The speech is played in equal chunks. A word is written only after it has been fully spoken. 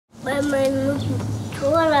Bei meinem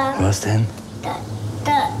Motorrad, Was denn?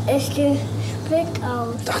 da ist der Sprit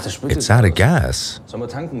aus. Ach, der Sprit It's out of gas. Sollen wir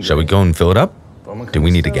tanken? Shall we go and fill it up? Do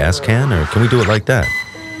we need a gas can, or can we do it like that?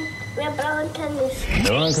 Wir brauchen Tennis.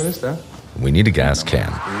 Ja, ein Kanister. We need a gas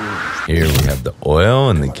can. Here we have the oil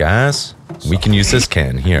and the gas. We can use this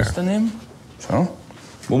can here. Kanister nehmen. Schau.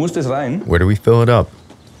 Wo muss das rein? Where do we fill it up?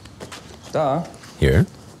 Da. Here?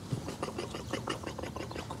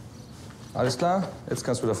 Alles klar? Jetzt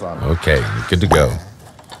kannst du wieder fahren. Okay, good to go.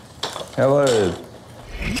 Jawohl.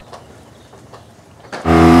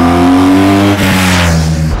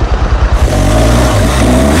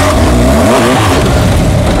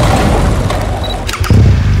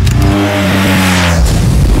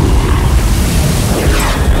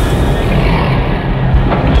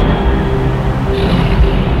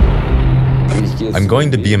 I'm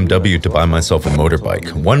going to BMW to buy myself a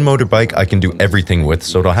motorbike. One motorbike I can do everything with,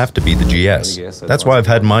 so it'll have to be the GS. That's why I've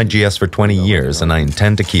had my GS for 20 years, and I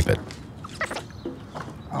intend to keep it.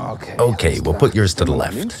 Okay, we'll put yours to the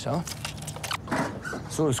left.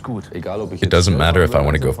 It doesn't matter if I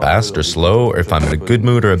want to go fast or slow, or if I'm in a good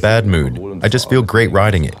mood or a bad mood. I just feel great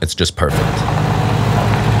riding it. It's just perfect.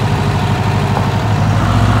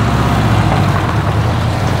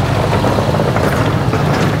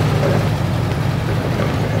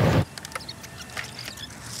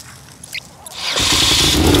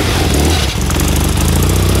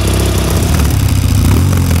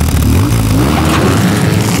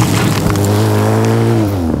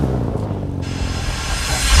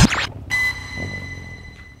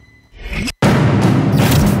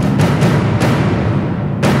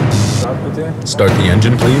 Start the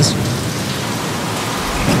engine, please.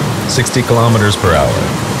 60 kilometers per hour.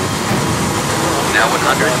 Now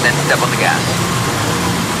 100, then step on the gas.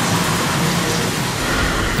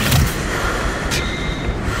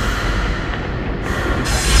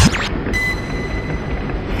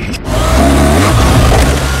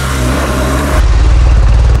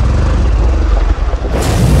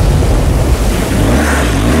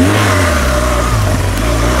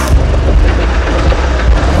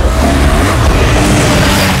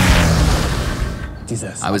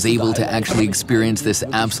 I was able to actually experience this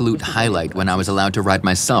absolute highlight when I was allowed to ride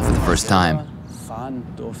myself for the first time.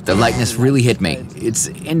 The lightness really hit me. It's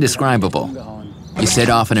indescribable. You set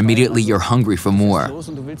off and immediately you're hungry for more.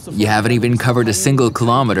 You haven't even covered a single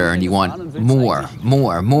kilometer and you want more,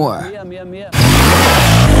 more, more.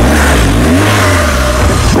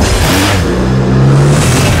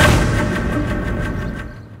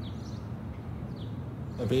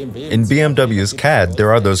 In BMW's CAD, there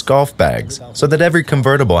are those golf bags, so that every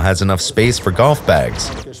convertible has enough space for golf bags.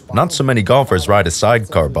 Not so many golfers ride a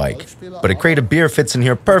sidecar bike, but a crate of beer fits in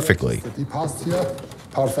here perfectly.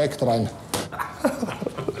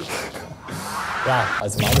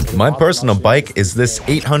 My personal bike is this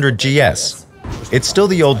 800 GS. It's still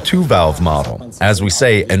the old 2-valve model. As we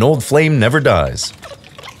say, an old flame never dies.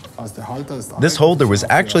 This holder was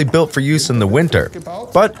actually built for use in the winter,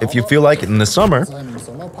 but if you feel like it in the summer,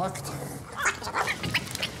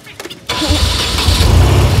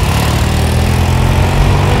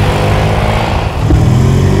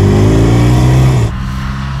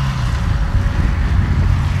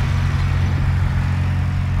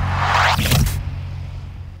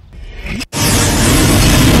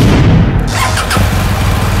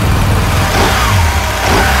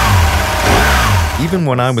 even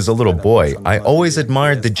when I was a little boy, I always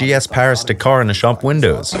admired the GS Paris Dakar in the shop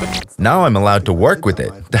windows. Now I'm allowed to work with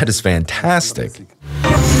it. That is fantastic.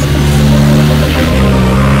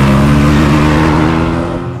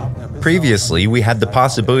 Previously, we had the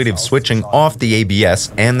possibility of switching off the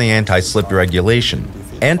ABS and the anti-slip regulation,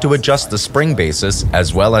 and to adjust the spring basis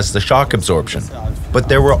as well as the shock absorption. But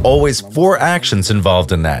there were always 4 actions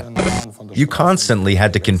involved in that. You constantly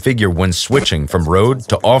had to configure when switching from road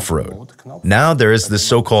to off-road. Now there is this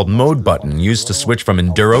so-called mode button used to switch from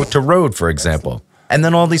enduro to road, for example. And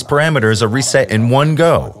then all these parameters are reset in one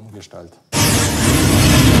go.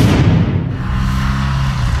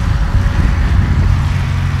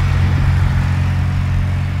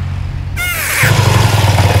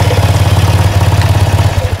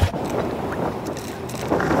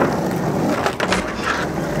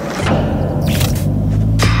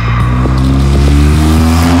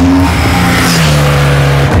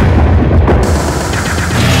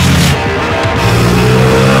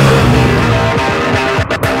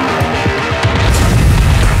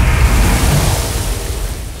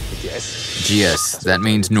 GS, that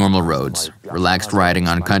means normal roads. Relaxed riding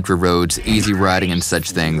on country roads, easy riding and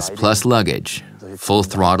such things, plus luggage. Full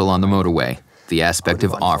throttle on the motorway, the aspect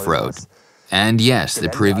of off-road. And yes, the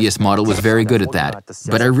previous model was very good at that,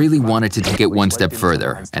 but I really wanted to take it one step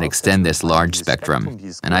further and extend this large spectrum.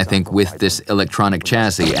 And I think with this electronic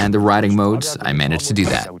chassis and the riding modes, I managed to do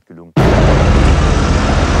that.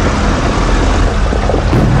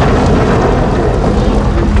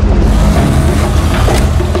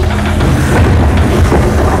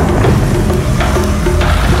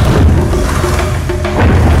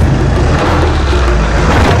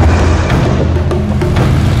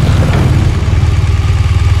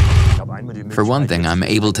 For one thing, I'm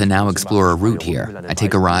able to now explore a route here. I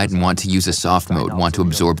take a ride and want to use a soft mode, want to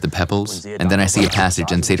absorb the pebbles, and then I see a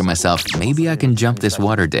passage and say to myself, maybe I can jump this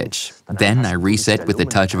water ditch. Then I reset with the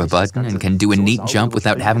touch of a button and can do a neat jump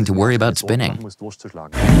without having to worry about spinning.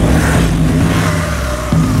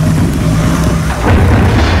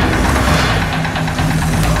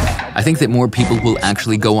 I think that more people will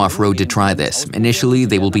actually go off-road to try this. Initially,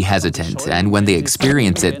 they will be hesitant, and when they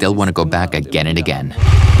experience it, they'll want to go back again and again.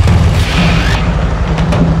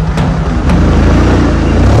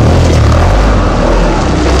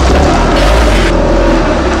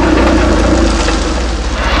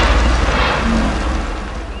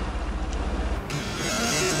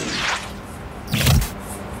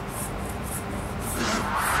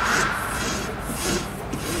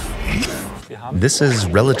 This is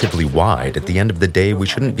relatively wide. At the end of the day, we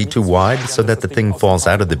shouldn't be too wide so that the thing falls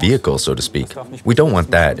out of the vehicle, so to speak. We don't want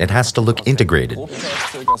that. It has to look integrated.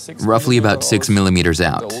 Roughly about 6 millimeters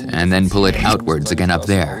out, and then pull it outwards again up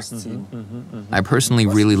there. I personally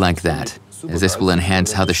really like that, as this will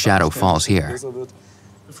enhance how the shadow falls here.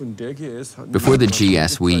 Before the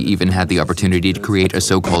GS, we even had the opportunity to create a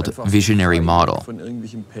so-called visionary model.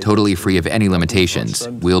 Totally free of any limitations.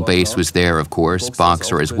 Wheelbase was there, of course,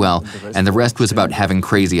 boxer as well, and the rest was about having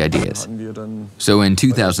crazy ideas. So in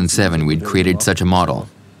 2007, we'd created such a model,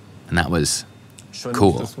 and that was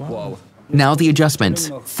cool. Now the adjustments.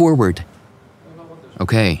 Forward.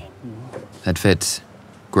 Okay, that fits.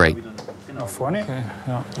 Great.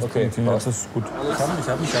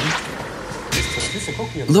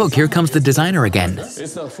 Look, here comes the designer again.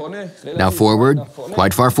 Now forward,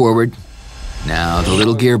 quite far forward. Now the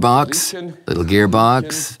little gearbox,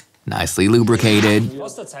 nicely lubricated.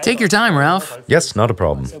 Take your time, Ralph. Yes, not a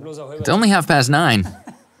problem. It's only 9:30.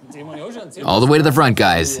 All the way to the front,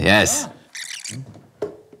 guys, yes.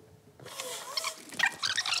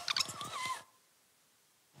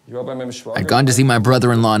 I'd gone to see my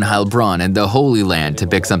brother-in-law in Heilbronn in the Holy Land to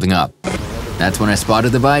pick something up. That's when I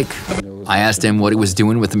spotted the bike. I asked him what he was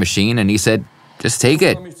doing with the machine, and he said, just take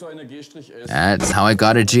it. That's how I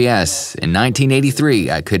got a GS. In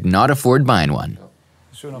 1983, I could not afford buying one.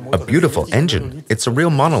 A beautiful engine. It's a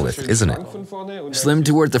real monolith, isn't it? Slim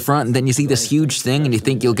toward the front, and then you see this huge thing, and you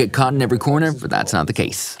think you'll get caught in every corner, but that's not the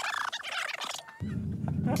case.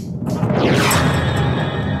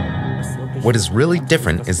 What is really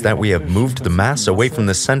different is that we have moved the mass away from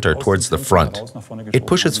the center towards the front. It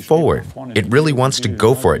pushes forward. It really wants to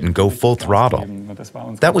go for it and go full throttle.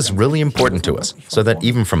 That was really important to us, so that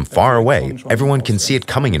even from far away, everyone can see it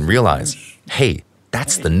coming and realize, hey,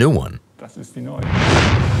 that's the new one.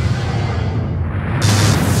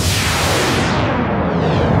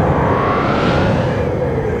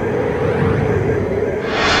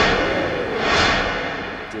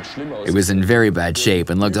 It was in very bad shape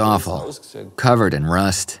and looked awful, covered in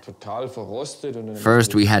rust.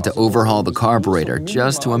 First, we had to overhaul the carburetor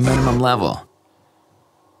just to a minimum level.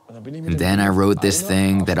 And then I rode this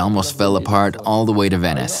thing that almost fell apart all the way to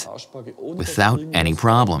Venice, without any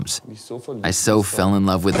problems. I so fell in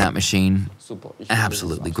love with that machine.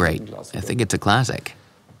 Absolutely great. I think it's a classic.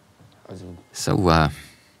 So,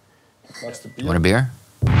 you want a beer?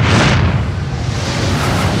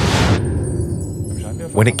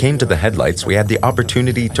 When it came to the headlights, we had the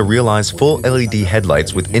opportunity to realize full LED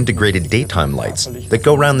headlights with integrated daytime lights that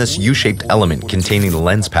go around this U-shaped element containing the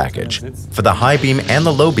lens package. For the high beam and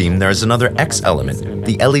the low beam, there is another X element.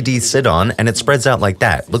 The LEDs sit on and it spreads out like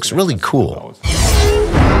that. Looks really cool.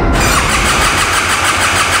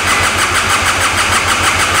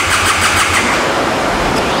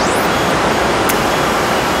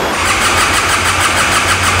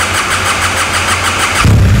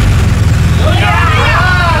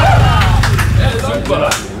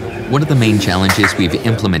 One of the main challenges we've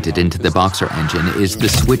implemented into the Boxer engine is the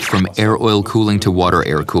switch from air oil cooling to water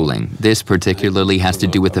air cooling. This particularly has to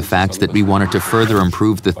do with the fact that we wanted to further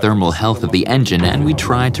improve the thermal health of the engine, and we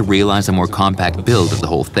tried to realize a more compact build of the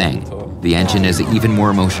whole thing. The engine is even more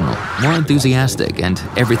emotional, more enthusiastic, and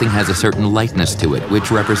everything has a certain lightness to it, which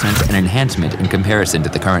represents an enhancement in comparison to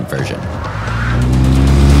the current version.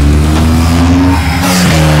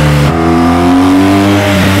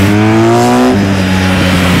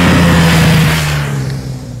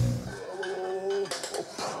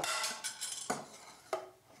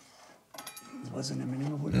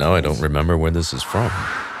 No, I don't remember where this is from.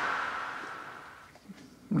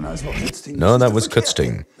 No, that was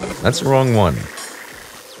Kutzting. That's the wrong one.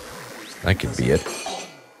 That could be it.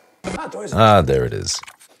 Ah, there it is.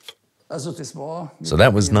 So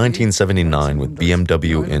that was 1979 with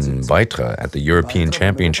BMW in Weitra at the European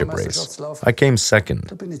Championship race. I came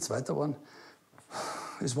second.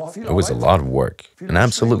 It was a lot of work and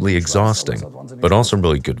absolutely exhausting, but also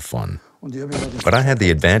really good fun. But I had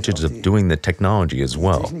the advantage of doing the technology as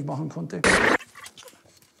well.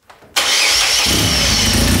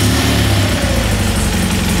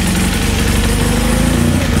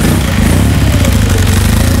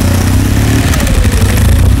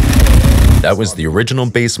 That was the original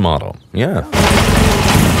base model, yeah.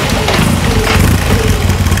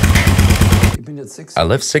 I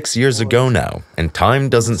left 6 years ago now, and time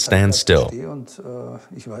doesn't stand still.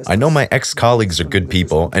 I know my ex-colleagues are good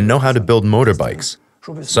people and know how to build motorbikes.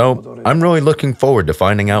 So, I'm really looking forward to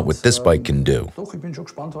finding out what this bike can do.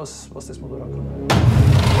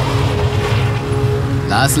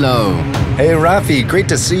 Laszlo. Hey Rafi, great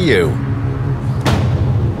to see you.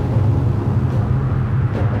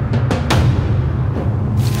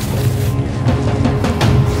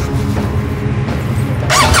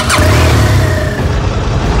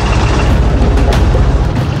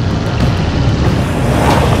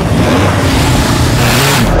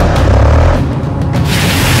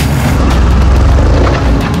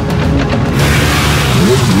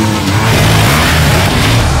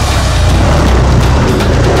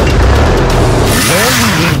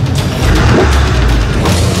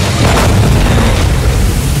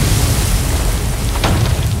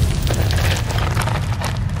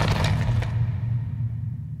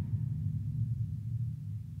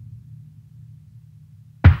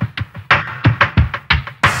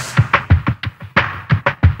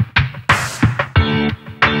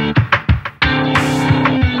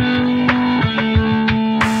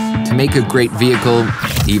 To make a great vehicle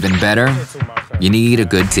even better, you need a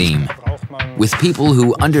good team, with people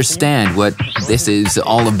who understand what this is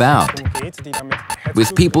all about,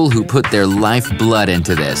 with people who put their lifeblood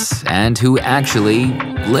into this and who actually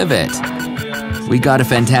live it. We got a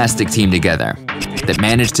fantastic team together that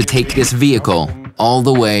managed to take this vehicle all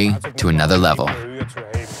the way to another level.